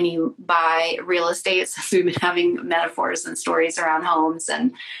thing when you buy real estate, since we've been having metaphors and stories around homes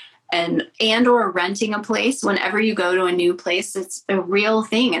and or renting a place. Whenever you go to a new place, it's a real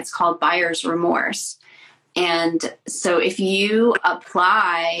thing. It's called buyer's remorse. And so if you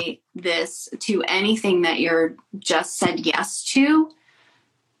apply this to anything that you're just said yes to,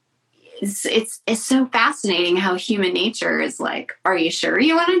 it's so fascinating how human nature is like, are you sure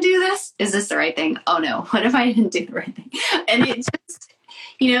you want to do this? Is this the right thing? Oh no, what if I didn't do the right thing? And it just,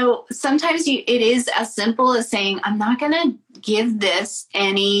 sometimes it is as simple as saying, I'm not going to give this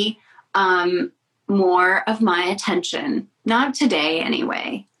any more of my attention. Not today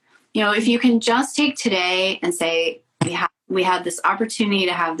anyway. If you can just take today and say, we had this opportunity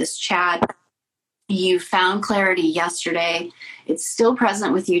to have this chat. You found clarity yesterday. It's still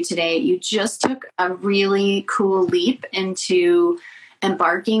present with you today. You just took a really cool leap into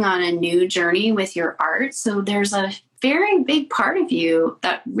embarking on a new journey with your art. So there's a very big part of you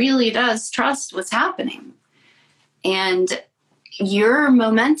that really does trust what's happening. And your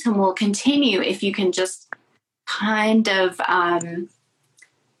momentum will continue if you can just kind of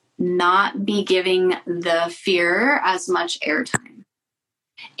not be giving the fear as much airtime.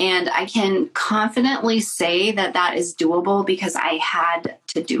 And I can confidently say that that is doable because I had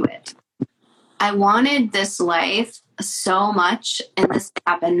to do it. I wanted this life so much, and this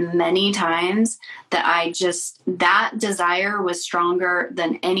happened many times, that that desire was stronger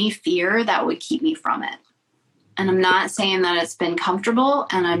than any fear that would keep me from it. And I'm not saying that it's been comfortable,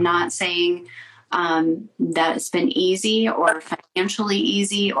 and I'm not saying that it's been easy or financially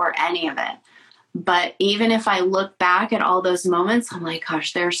easy or any of it. But even if I look back at all those moments, I'm like,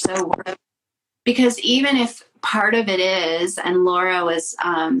 gosh, they're so worth it. Because even if part of it is, and Laura was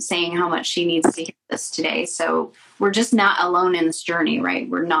saying how much she needs to hear this today. So we're just not alone in this journey, right?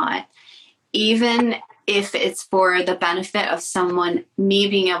 We're not. Even if it's for the benefit of someone, me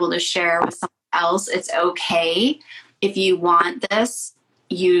being able to share with someone else, it's okay. If you want this,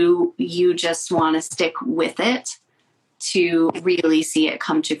 you just want to stick with it to really see it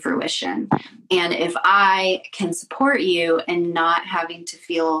come to fruition. And if I can support you and not having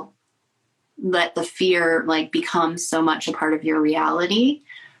to let the fear become so much a part of your reality,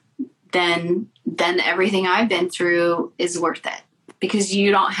 then everything I've been through is worth it, because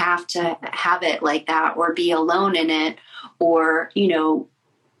you don't have to have it like that or be alone in it or,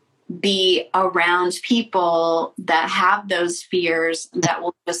 be around people that have those fears that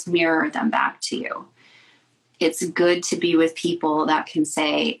will just mirror them back to you. It's good to be with people that can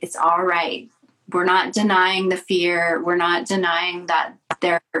say, it's all right. We're not denying the fear. We're not denying that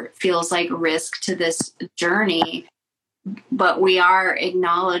there feels like risk to this journey, but we are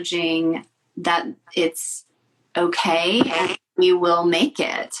acknowledging that it's okay and we will make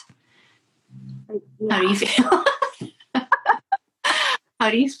it. Yeah. How do you feel? How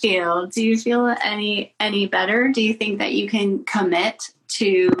do you feel? Do you feel any better? Do you think that you can commit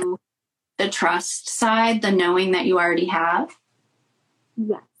to the trust side, the knowing that you already have?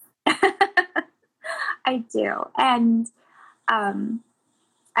 Yes, I do. And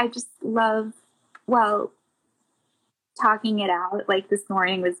I just love, talking it out like this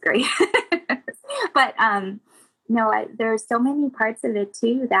morning was great. But there are so many parts of it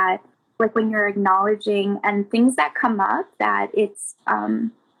too that, like, when you're acknowledging and things that come up, that it's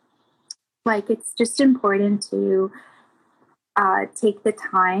it's just important to take the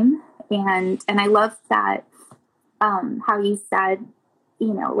time And I love that, how you said,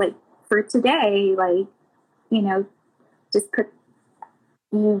 like for today, like, just put,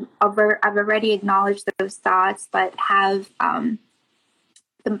 I've already acknowledged those thoughts, but have,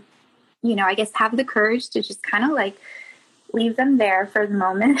 the, I guess have the courage to just kind of like leave them there for the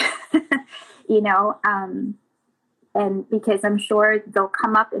moment, and because I'm sure they'll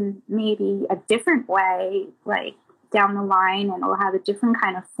come up in maybe a different way, like down the line, and it'll have a different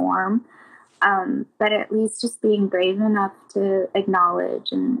kind of form. But at least just being brave enough to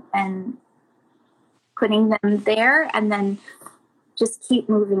acknowledge and putting them there, and then just keep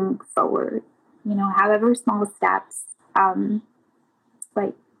moving forward, however small steps,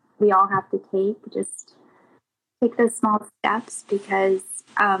 like we all have to take, just take those small steps, because,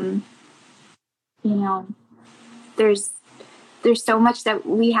 there's so much that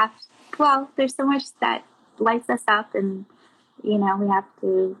there's so much that lights us up, and, we have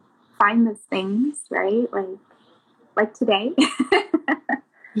to find those things, right? Like today.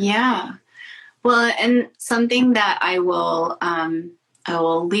 Yeah. Well, and something that I will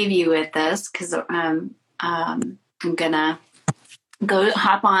leave you with this, because I'm gonna go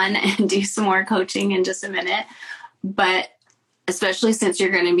hop on and do some more coaching in just a minute. But especially since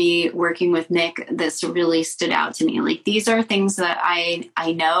you're going to be working with Nick, this really stood out to me. Like, these are things that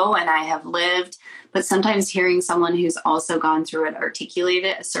I know and I have lived, but sometimes hearing someone who's also gone through it articulate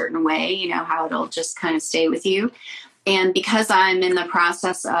it a certain way, how it'll just kind of stay with you. And because I'm in the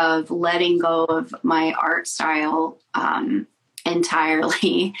process of letting go of my art style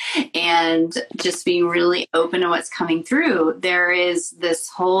entirely and just being really open to what's coming through, there is this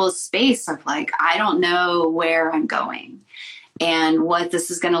whole space of like, I don't know where I'm going and what this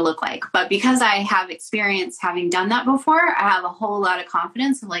is going to look like. But because I have experience having done that before, I have a whole lot of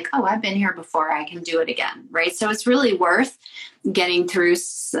confidence of like, oh, I've been here before, I can do it again, right? So it's really worth getting through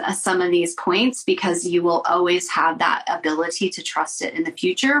some of these points, because you will always have that ability to trust it in the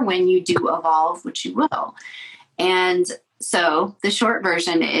future when you do evolve, which you will. And so the short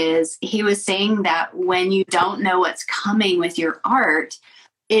version is, he was saying that when you don't know what's coming with your art,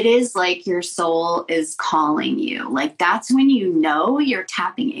 it is like your soul is calling you. Like, that's when you're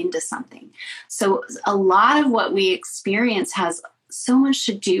tapping into something. So a lot of what we experience has so much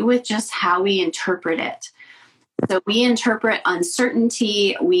to do with just how we interpret it. So we interpret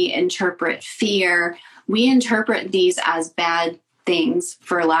uncertainty, we interpret fear, we interpret these as bad things,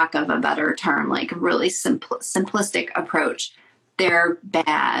 for lack of a better term, like a really simplistic approach. They're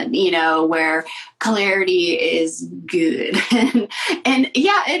bad, where clarity is good. and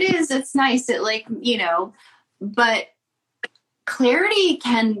yeah, it is. It's nice. But clarity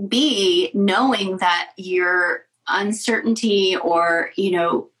can be knowing that your uncertainty or,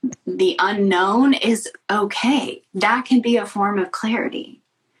 the unknown is okay. That can be a form of clarity.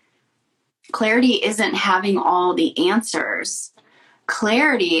 Clarity isn't having all the answers.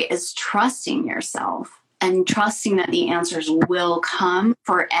 Clarity is trusting yourself and trusting that the answers will come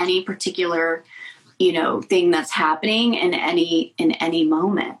for any particular, thing that's happening in any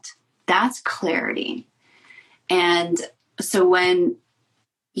moment. That's clarity. And so when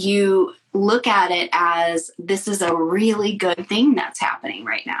you look at it as, this is a really good thing that's happening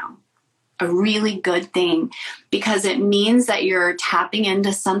right now, a really good thing, because it means that you're tapping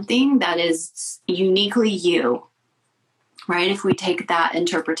into something that is uniquely you, right? If we take that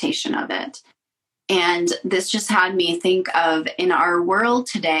interpretation of it. And this just had me think of, in our world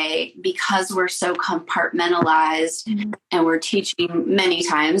today, because we're so compartmentalized, and we're teaching many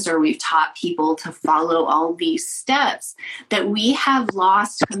times, or we've taught people to follow all these steps, that we have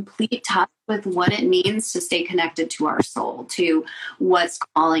lost complete touch with what it means to stay connected to our soul, to what's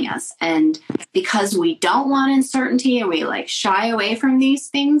calling us. And because we don't want uncertainty and we shy away from these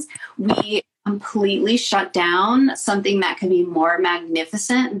things, we completely shut down something that could be more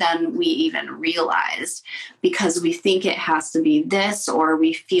magnificent than we even realized, because we think it has to be this, or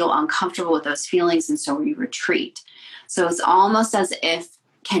we feel uncomfortable with those feelings, and so we retreat. So it's almost as if,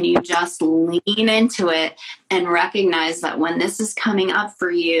 can you just lean into it and recognize that when this is coming up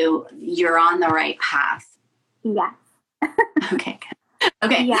for you, you're on the right path? Yeah. Okay.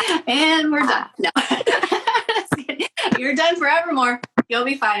 Okay. Yeah. And we're done. No. You're done forevermore. You'll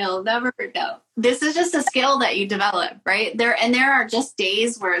be fine. It'll never go. This is just a skill that you develop, right? There are just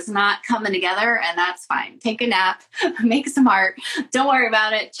days where it's not coming together, and that's fine. Take a nap, make some art. Don't worry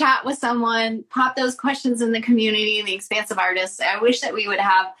about it. Chat with someone, pop those questions in the community, the Expansive Artists. I wish that we would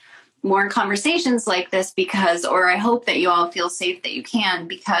have more conversations like this, or I hope that you all feel safe that you can,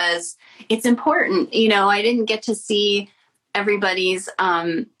 because it's important. I didn't get to see everybody's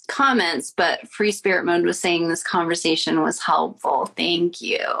comments, but Free Spirit Mode was saying this conversation was helpful. Thank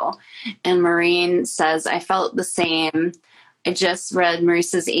you. And Maureen says, I felt the same. I just read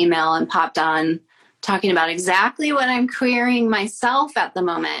Marissa's email and popped on talking about exactly what I'm querying myself at the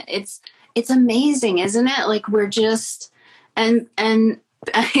moment. It's amazing, isn't it? Like we're just, and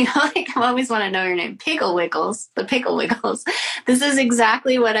I always want to know your name, Pickle Wiggles, the Pickle Wiggles. This is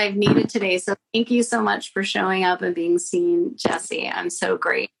exactly what I've needed today. So thank you so much for showing up and being seen, Jessie. I'm so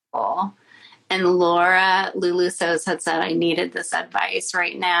grateful. And Laura Lulusos had said, I needed this advice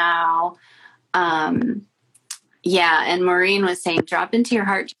right now. Yeah. And Maureen was saying, drop into your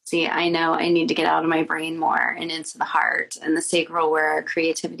heart, Jessie. I know I need to get out of my brain more and into the heart and the sacral where our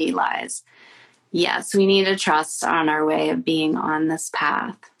creativity lies. Yes, we need to trust on our way of being on this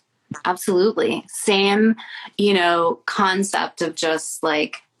path. Absolutely. Same, concept of just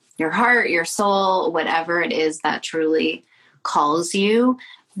like your heart, your soul, whatever it is that truly calls you,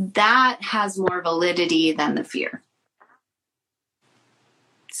 that has more validity than the fear.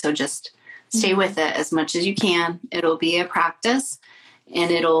 So just stay with it as much as you can. It'll be a practice and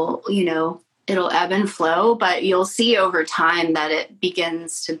it'll ebb and flow, but you'll see over time that it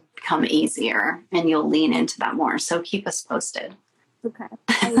begins to become easier and you'll lean into that more. So keep us posted. Okay.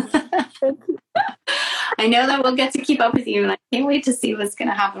 Thank you. I know that we'll get to keep up with you and I can't wait to see what's going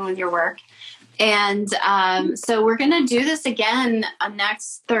to happen with your work. And so we're going to do this again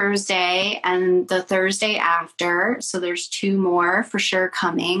next Thursday and the Thursday after. So there's 2 more for sure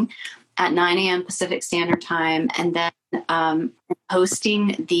coming at 9 a.m. Pacific Standard Time. And then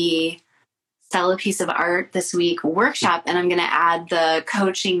hosting the Sell a Piece of Art this week workshop. And I'm going to add the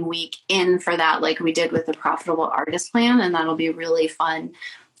coaching week in for that, like we did with the Profitable Artist Plan. And that'll be really fun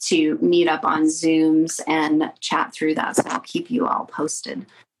to meet up on Zooms and chat through that. So I'll keep you all posted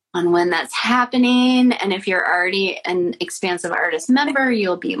on when that's happening. And if you're already an Expansive Artist member,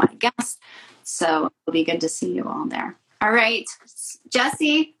 you'll be my guest. So it'll be good to see you all there. All right,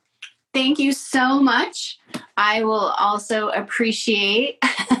 Jessie, thank you so much. I will also appreciate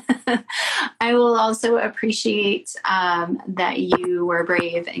that you were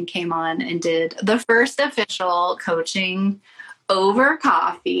brave and came on and did the first official coaching over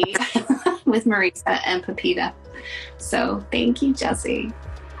coffee with Marissa and Pepita. So thank you, Jessie.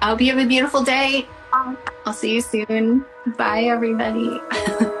 I hope you have a beautiful day. I'll see you soon. Bye, everybody.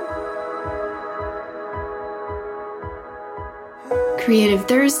 Creative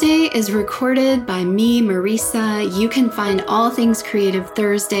Thursday is recorded by me, Marissa. You can find all things Creative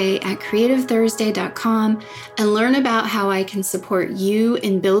Thursday at creativethursday.com and learn about how I can support you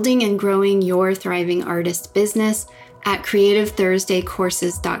in building and growing your thriving artist business at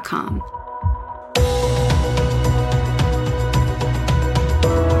creativethursdaycourses.com.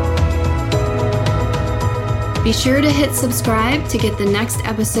 Be sure to hit subscribe to get the next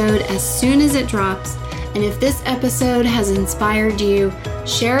episode as soon as it drops. And if this episode has inspired you,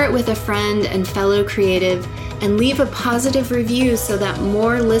 share it with a friend and fellow creative and leave a positive review so that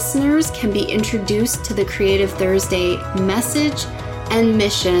more listeners can be introduced to the Creative Thursday message and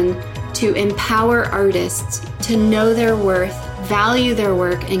mission to empower artists to know their worth, value their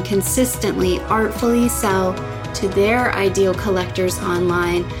work, and consistently, artfully sell to their ideal collectors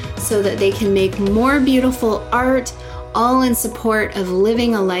online so that they can make more beautiful art, all in support of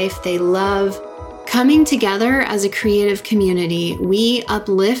living a life they love. Coming together as a creative community, we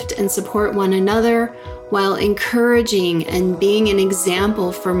uplift and support one another while encouraging and being an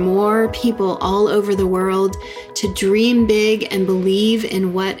example for more people all over the world to dream big and believe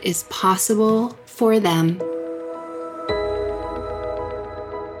in what is possible for them.